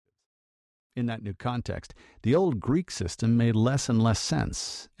In that new context, the old Greek system made less and less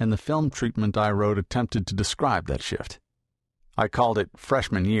sense, and the film treatment I wrote attempted to describe that shift. I called it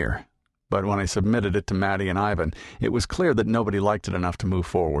freshman year, but when I submitted it to Maddie and Ivan, it was clear that nobody liked it enough to move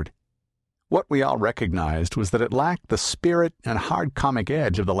forward. What we all recognized was that it lacked the spirit and hard comic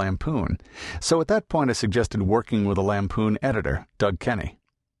edge of the Lampoon, so at that point I suggested working with a Lampoon editor, Doug Kenney,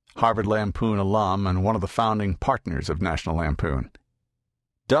 Harvard Lampoon alum and one of the founding partners of National Lampoon.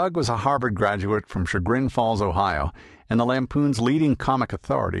 Doug was a Harvard graduate from Chagrin Falls, Ohio, and the Lampoon's leading comic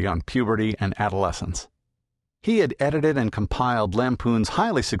authority on puberty and adolescence. He had edited and compiled Lampoon's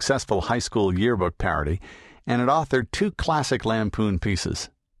highly successful high school yearbook parody and had authored two classic Lampoon pieces,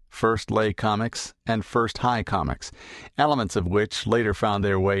 First Lay Comics and First High Comics, elements of which later found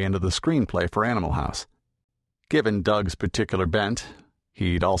their way into the screenplay for Animal House. Given Doug's particular bent,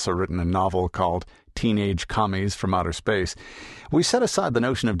 he'd also written a novel called Teenage Commies from Outer Space, we set aside the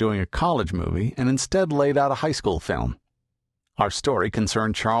notion of doing a college movie and instead laid out a high school film. Our story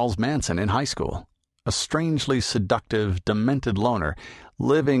concerned Charles Manson in high school, a strangely seductive, demented loner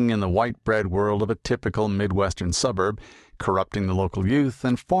living in the white-bread world of a typical Midwestern suburb, corrupting the local youth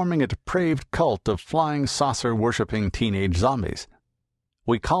and forming a depraved cult of flying saucer-worshipping teenage zombies.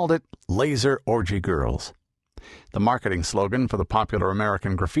 We called it Laser Orgy Girls. The marketing slogan for the popular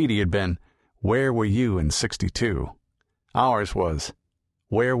American graffiti had been, "Where were you in '62?" Ours was,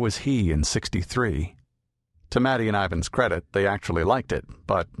 "Where was he in '63?" To Maddie and Ivan's credit, they actually liked it,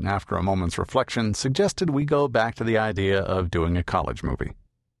 but after a moment's reflection, suggested we go back to the idea of doing a college movie.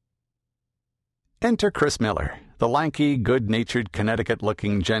 Enter Chris Miller, the lanky, good-natured,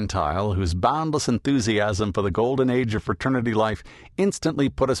 Connecticut-looking Gentile whose boundless enthusiasm for the golden age of fraternity life instantly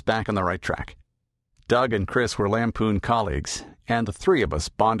put us back on the right track. Doug and Chris were Lampoon colleagues, and the three of us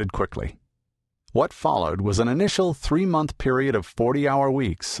bonded quickly. What followed was an initial 3-month period of 40-hour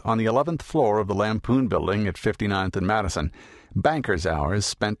weeks on the 11th floor of the Lampoon building at 59th and Madison, bankers' hours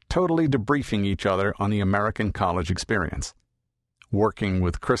spent totally debriefing each other on the American college experience. Working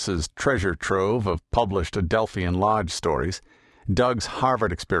with Chris's treasure trove of published Adelphian Lodge stories, Doug's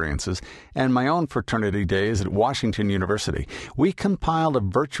Harvard experiences, and my own fraternity days at Washington University, we compiled a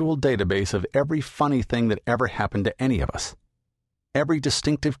virtual database of every funny thing that ever happened to any of us. Every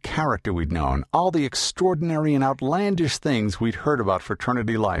distinctive character we'd known, all the extraordinary and outlandish things we'd heard about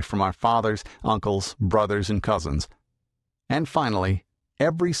fraternity life from our fathers, uncles, brothers, and cousins. And finally,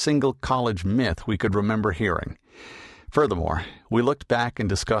 every single college myth we could remember hearing. Furthermore, we looked back and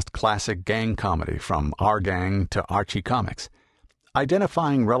discussed classic gang comedy from Our Gang to Archie Comics,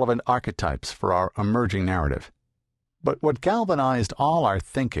 identifying relevant archetypes for our emerging narrative. But what galvanized all our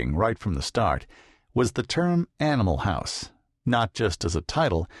thinking right from the start was the term Animal House, not just as a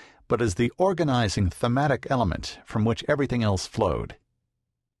title, but as the organizing thematic element from which everything else flowed.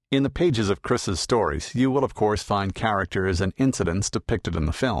 In the pages of Chris's stories, you will of course find characters and incidents depicted in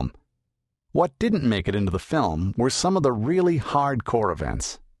the film. What didn't make it into the film were some of the really hardcore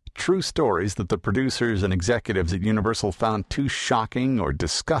events, true stories that the producers and executives at Universal found too shocking or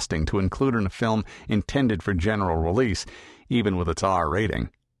disgusting to include in a film intended for general release, even with its R rating.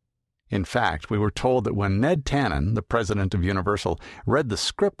 In fact, we were told that when Ned Tannen, the president of Universal, read the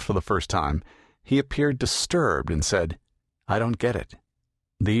script for the first time, he appeared disturbed and said, "I don't get it.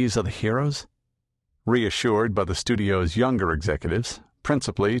 These are the heroes?" Reassured by the studio's younger executives,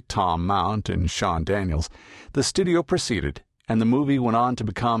 principally Tom Mount and Sean Daniels, the studio proceeded, and the movie went on to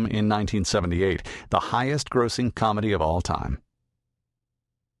become, in 1978, the highest-grossing comedy of all time.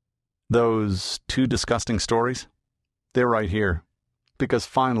 Those two disgusting stories? They're right here. Because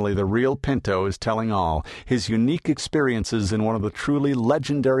finally the real Pinto is telling all, his unique experiences in one of the truly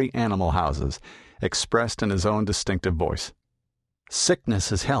legendary animal houses, expressed in his own distinctive voice.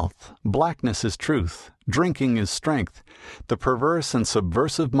 Sickness is health, blackness is truth, drinking is strength. The perverse and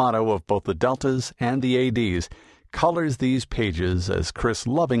subversive motto of both the Deltas and the ADs colors these pages as Chris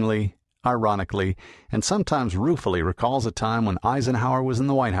lovingly, ironically, and sometimes ruefully recalls a time when Eisenhower was in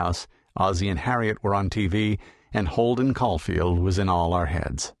the White House, Ozzie and Harriet were on TV, and Holden Caulfield was in all our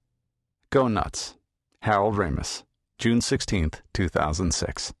heads. Go Nuts. Harold Ramis, June 16,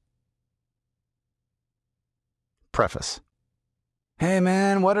 2006. Preface. Hey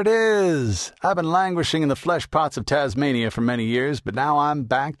man, what it is? I've been languishing in the flesh pots of Tasmania for many years, but now I'm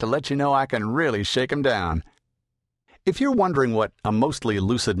back to let you know I can really shake 'em down. If you're wondering what a mostly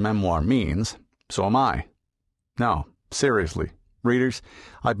lucid memoir means, so am I. No, seriously, readers,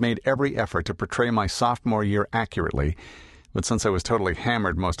 I've made every effort to portray my sophomore year accurately, but since I was totally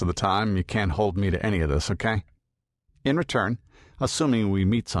hammered most of the time, you can't hold me to any of this, okay? In return, assuming we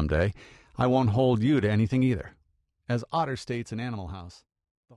meet someday, I won't hold you to anything either. As Otter states in Animal House,